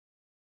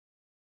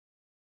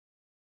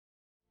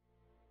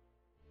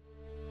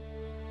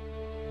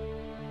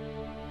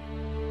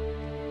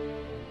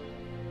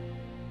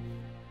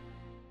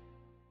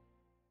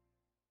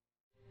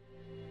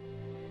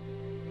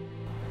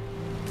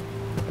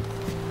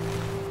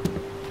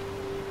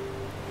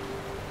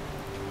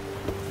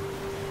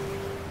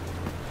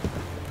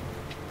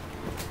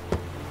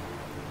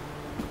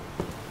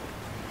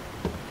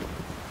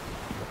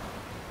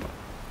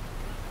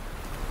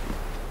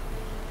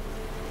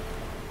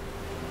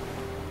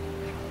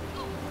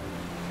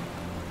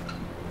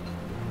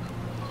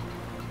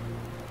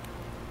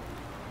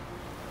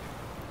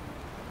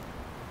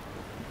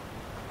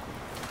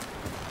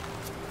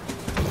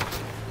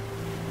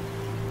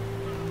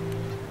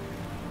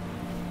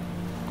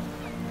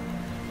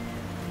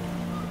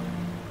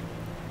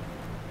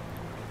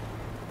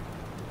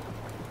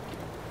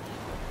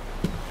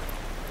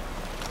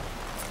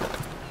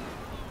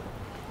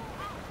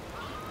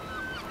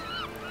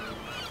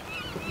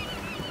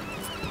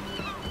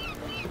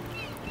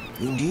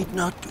You need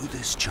not do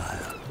this,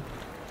 child.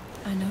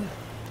 I know,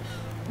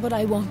 but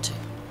I want to.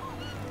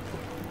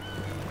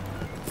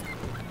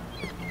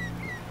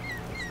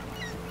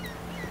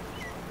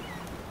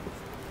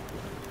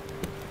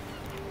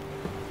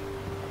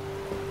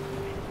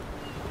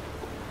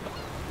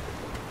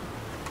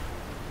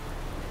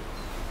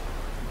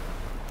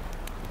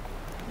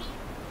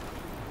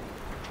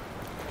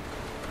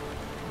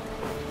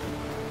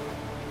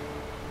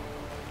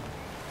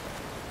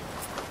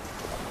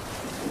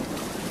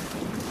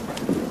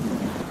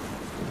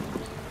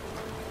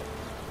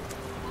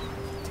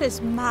 Tis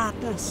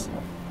madness.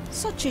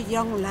 Such a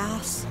young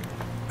lass.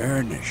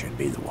 Erna should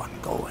be the one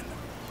going.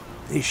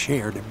 They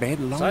shared a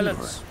bed longer.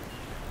 Silence.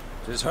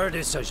 'Tis her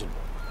decision.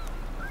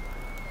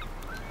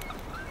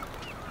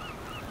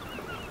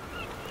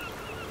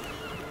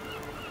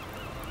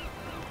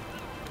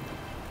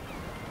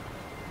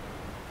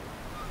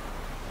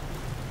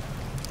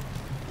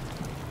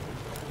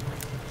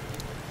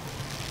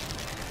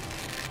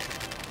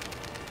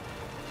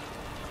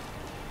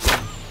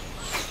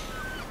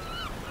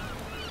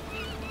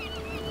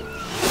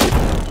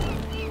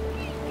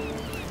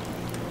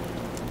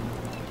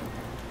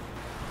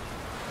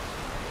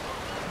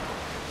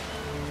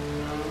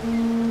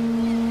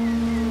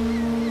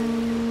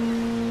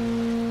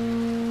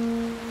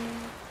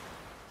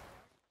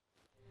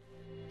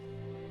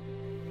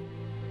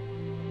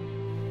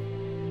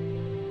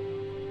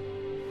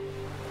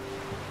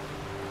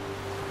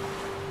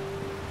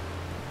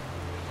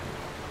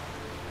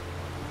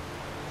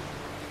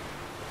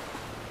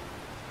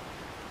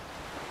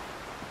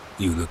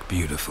 You look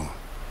beautiful.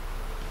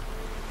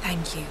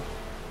 Thank you.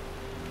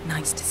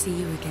 Nice to see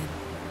you again.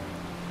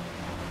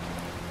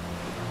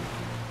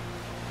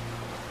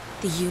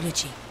 The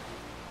eulogy.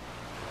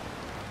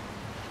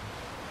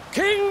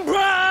 King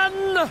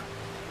Bran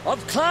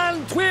of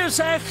Clan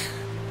Twirsech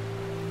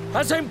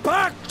has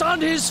embarked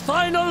on his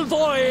final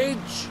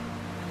voyage.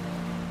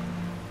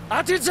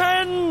 At its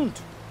end,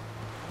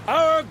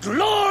 our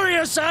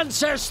glorious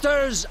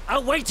ancestors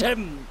await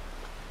him.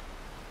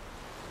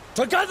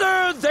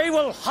 Together they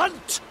will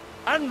hunt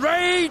and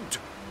raid.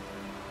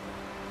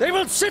 They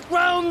will sit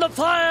round the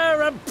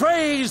fire and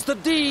praise the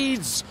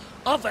deeds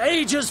of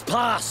ages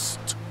past.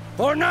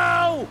 For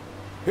now,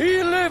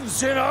 he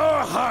lives in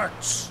our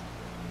hearts.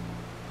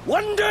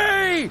 One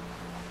day,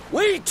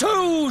 we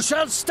too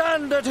shall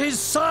stand at his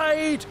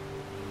side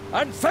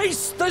and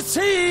face the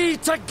sea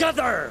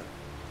together.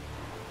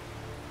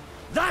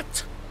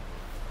 That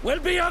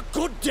will be a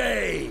good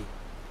day.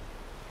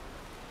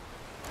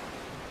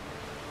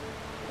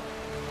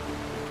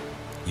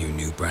 You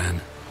knew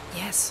Bran?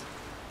 Yes,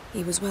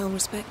 he was well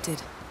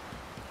respected.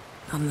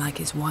 Unlike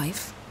his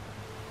wife.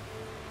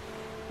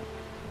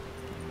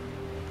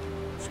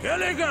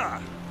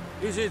 Skellige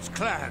is its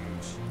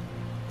clans.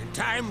 In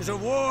times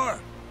of war,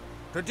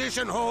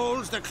 tradition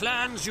holds the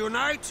clans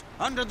unite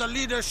under the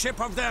leadership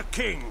of their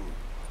king.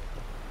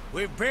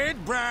 We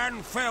bid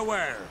Bran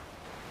farewell.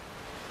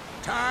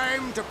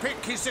 Time to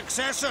pick his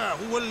successor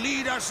who will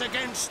lead us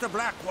against the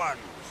Black Ones.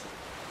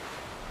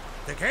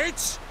 The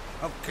gates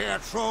of Caer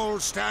Troll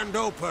stand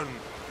open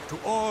to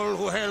all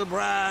who held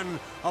Bran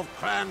of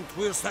Clan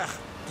Twirsech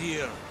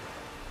dear.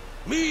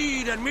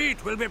 Mead and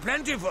meat will be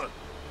plentiful.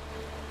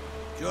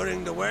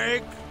 During the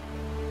wake,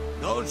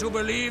 those who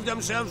believe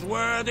themselves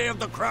worthy of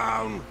the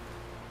crown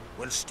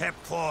will step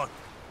forth.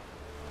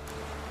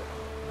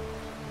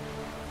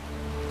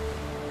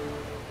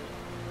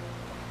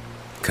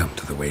 Come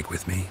to the wake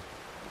with me?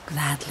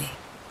 Gladly.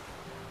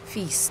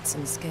 Feasts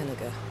in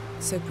Skellige,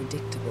 so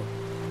predictable.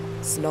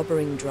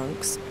 Slobbering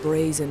drunks,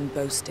 brazen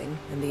boasting,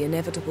 and the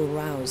inevitable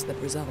rows that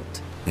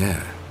result.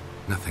 Yeah,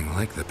 nothing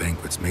like the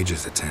banquets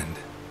mages attend.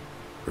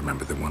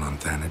 Remember the one on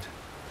Thanedd?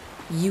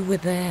 You were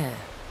there.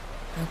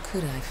 How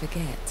could I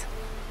forget?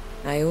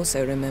 I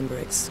also remember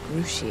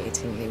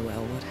excruciatingly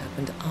well what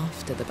happened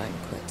after the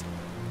banquet.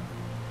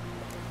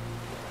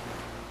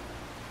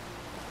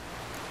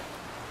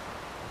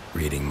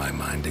 Reading my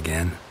mind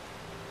again?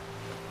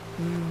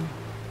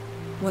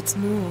 What's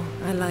more,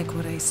 I like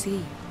what I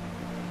see.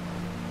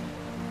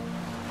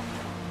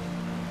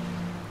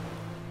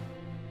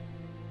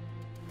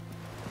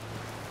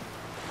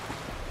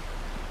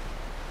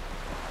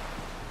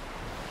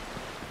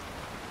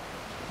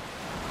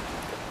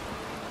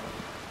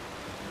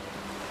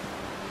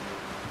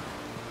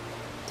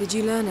 Did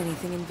you learn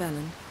anything in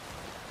Velen?